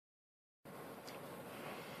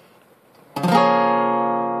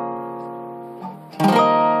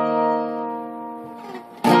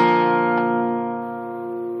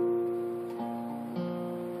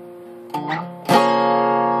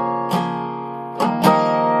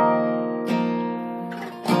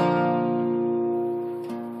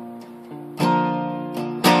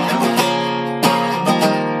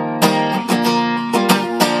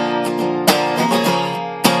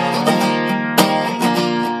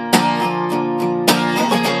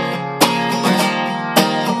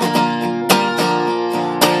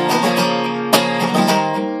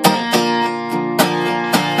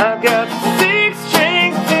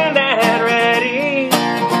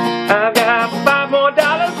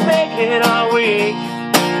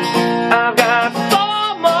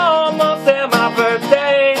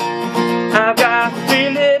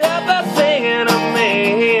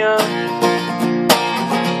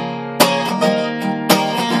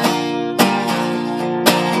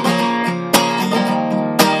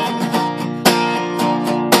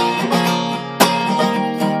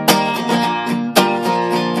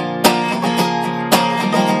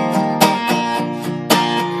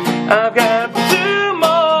I've got two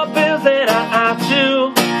more bills that I have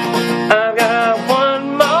to. I've got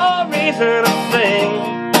one more reason to sing.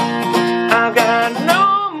 I've got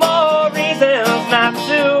no more reasons not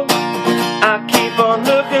to. I keep on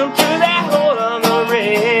looking through that hole on the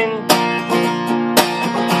ring.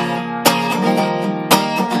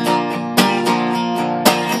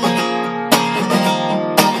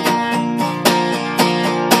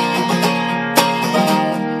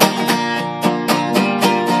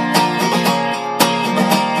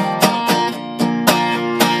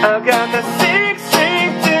 I've got the 6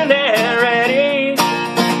 strings in there ready.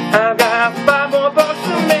 I've got 5 more bucks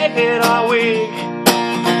to make it all week.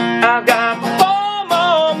 I've got 4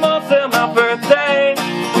 more months till my birthday.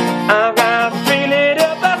 I've got 3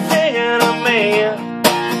 little bucks singing to me.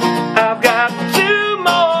 I've got 2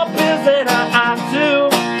 more bills that I have to.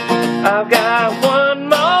 I've got 1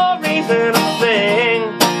 more reason to sing.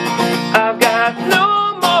 I've got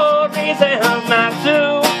no more reasons not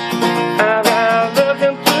to. I've got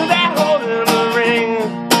looking through that hole in the ring.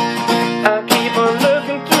 I keep on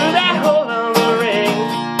looking through that hole in the ring.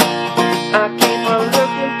 I